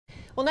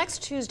Well,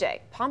 next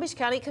Tuesday, Palm Beach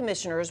County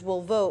Commissioners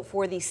will vote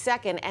for the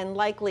second and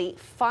likely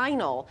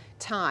final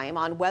time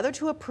on whether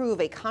to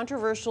approve a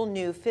controversial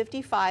new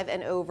 55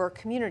 and over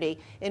community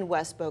in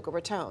West Boca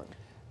Raton.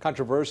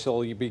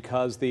 Controversial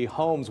because the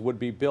homes would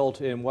be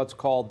built in what's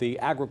called the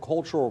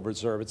agricultural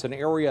reserve. It's an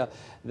area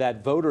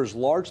that voters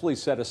largely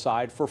set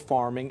aside for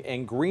farming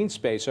and green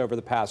space over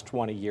the past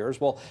 20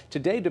 years. Well,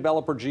 today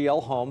developer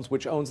GL Homes,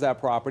 which owns that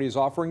property, is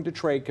offering to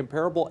trade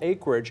comparable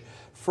acreage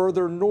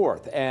further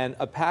north and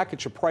a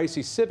package of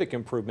pricey civic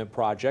improvement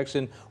projects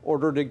in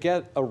order to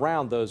get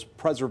around those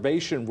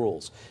preservation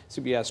rules.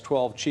 CBS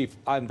 12 Chief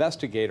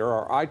Investigator,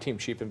 our I-Team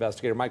Chief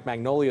Investigator, Mike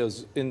Magnolia,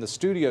 is in the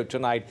studio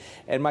tonight.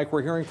 And Mike,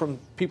 we're hearing from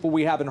people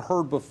we haven't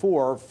heard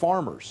before,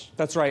 farmers.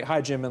 That's right.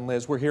 Hi, Jim and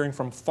Liz. We're hearing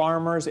from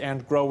farmers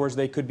and growers.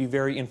 They could be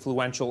very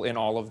influential in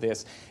all of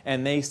this.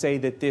 And they say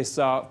that this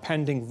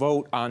pending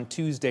vote on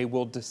Tuesday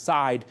will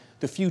decide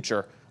the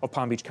future of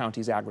Palm Beach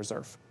County's ag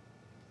reserve.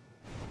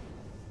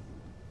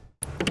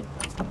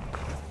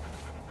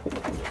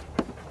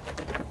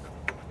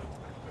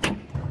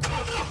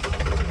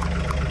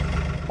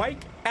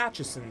 Mike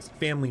Atchison's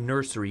family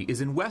nursery is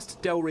in West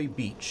Delray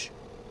Beach.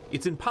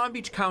 It's in Palm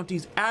Beach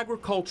County's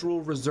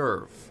Agricultural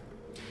Reserve.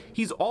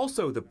 He's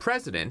also the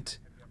president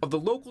of the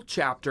local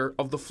chapter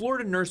of the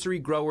Florida Nursery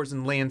Growers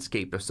and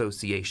Landscape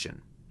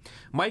Association.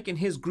 Mike and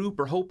his group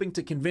are hoping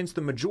to convince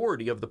the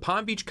majority of the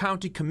Palm Beach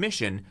County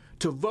Commission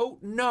to vote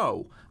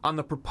no on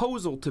the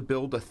proposal to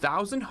build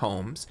 1,000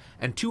 homes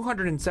and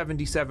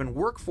 277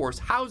 workforce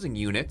housing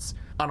units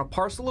on a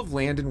parcel of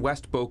land in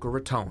West Boca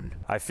Raton.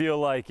 I feel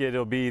like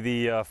it'll be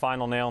the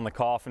final nail in the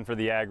coffin for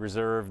the Ag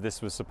Reserve.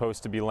 This was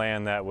supposed to be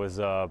land that was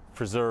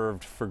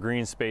preserved for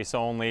green space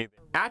only.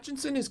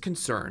 Atchison is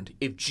concerned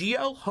if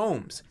GL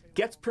Homes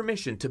gets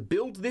permission to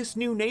build this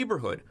new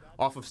neighborhood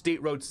off of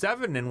State Road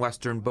 7 in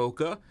western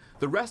Boca,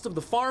 the rest of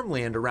the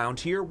farmland around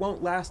here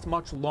won't last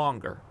much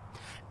longer.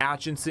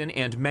 Atchison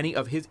and many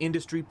of his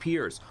industry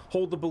peers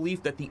hold the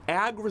belief that the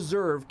Ag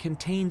Reserve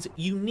contains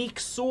unique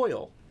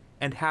soil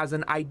and has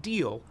an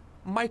ideal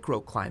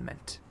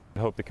microclimate. I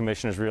hope the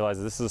commissioners realize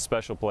that this is a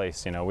special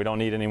place. You know, we don't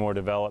need any more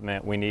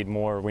development. We need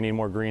more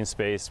green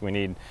space. We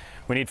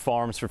need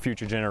farms for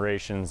future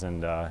generations,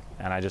 and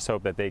I just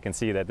hope that they can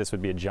see that this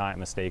would be a giant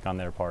mistake on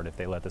their part if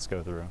they let this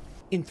go through.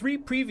 In 3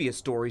 previous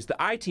stories, the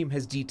I-Team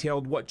has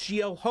detailed what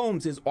GL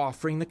Homes is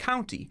offering the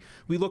county.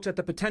 We looked at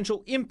the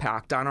potential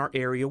impact on our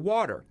area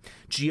water.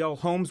 GL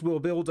Homes will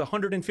build a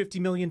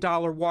 $150 million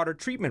water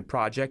treatment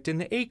project in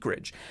the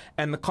acreage,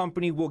 and the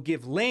company will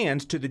give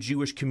land to the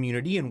Jewish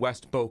community in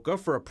West Boca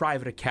for a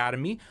private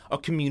academy, a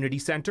community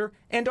center,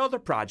 and other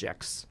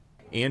projects.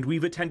 And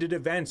we've attended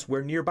events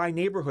where nearby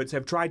neighborhoods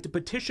have tried to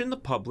petition the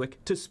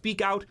public to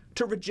speak out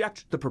to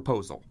reject the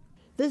proposal.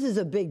 This is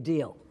a big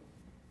deal.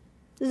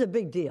 This is a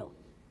big deal.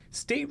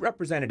 State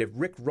Representative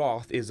Rick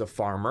Roth is a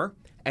farmer,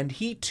 and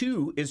he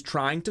too is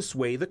trying to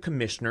sway the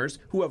commissioners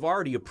who have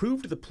already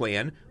approved the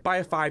plan by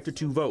a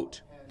 5-2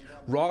 vote.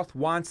 Roth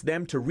wants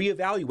them to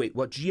reevaluate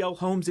what GL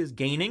Homes is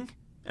gaining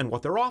and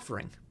what they're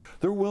offering.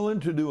 They're willing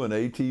to do an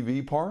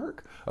ATV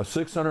park, a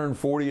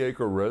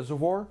 640-acre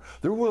reservoir.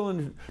 They're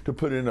willing to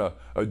put in a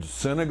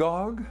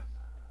synagogue,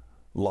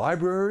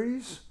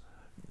 libraries.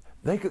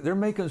 They're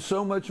making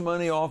so much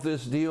money off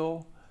this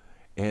deal,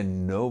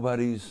 and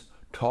nobody's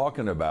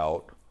talking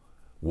about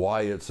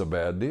why it's a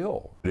bad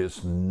deal.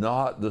 It's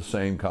not the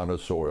same kind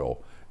of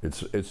soil.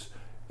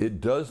 It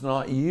does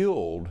not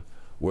yield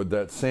what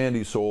that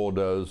sandy soil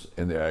does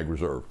in the Ag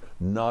Reserve.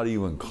 Not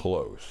even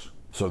close.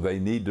 So they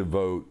need to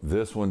vote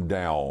this one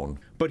down.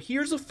 But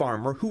here's a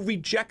farmer who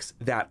rejects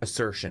that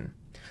assertion.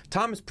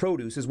 Thomas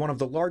Produce is one of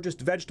the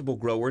largest vegetable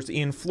growers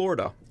in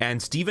Florida,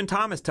 and Stephen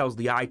Thomas tells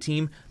the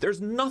I-Team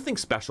there's nothing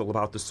special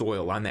about the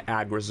soil on the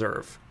Ag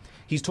Reserve.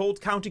 He's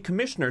told county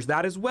commissioners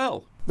that as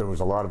well. There was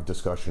a lot of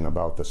discussion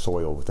about the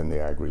soil within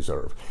the Ag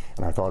Reserve,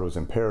 and I thought it was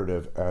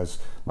imperative, as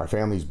my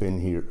family's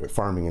been here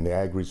farming in the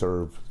Ag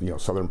Reserve,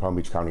 southern Palm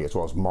Beach County, as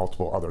well as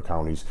multiple other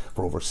counties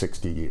for over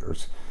 60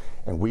 years.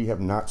 And we have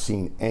not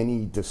seen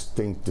any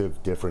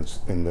distinctive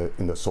difference in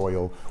the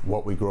soil,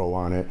 what we grow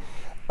on it.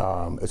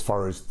 As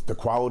far as the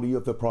quality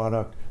of the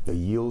product, the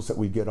yields that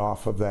we get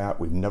off of that,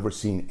 we've never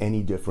seen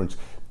any difference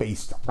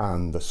based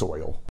on the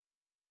soil.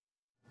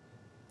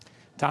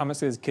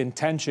 Thomas's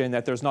contention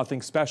that there's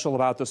nothing special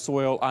about the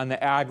soil on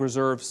the Ag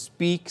Reserve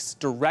speaks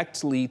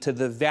directly to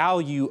the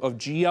value of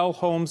GL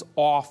Homes'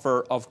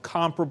 offer of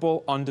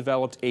comparable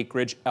undeveloped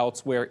acreage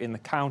elsewhere in the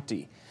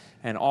county.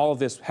 And all of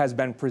this has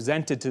been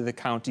presented to the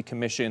County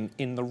Commission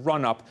in the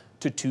run-up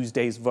to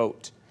Tuesday's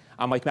vote.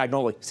 I'm Mike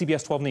Magnolia,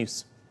 CBS 12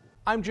 News.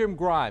 I'm Jim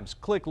Grimes.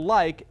 Click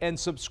like and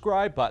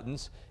subscribe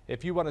buttons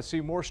if you want to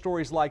see more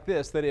stories like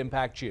this that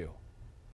impact you.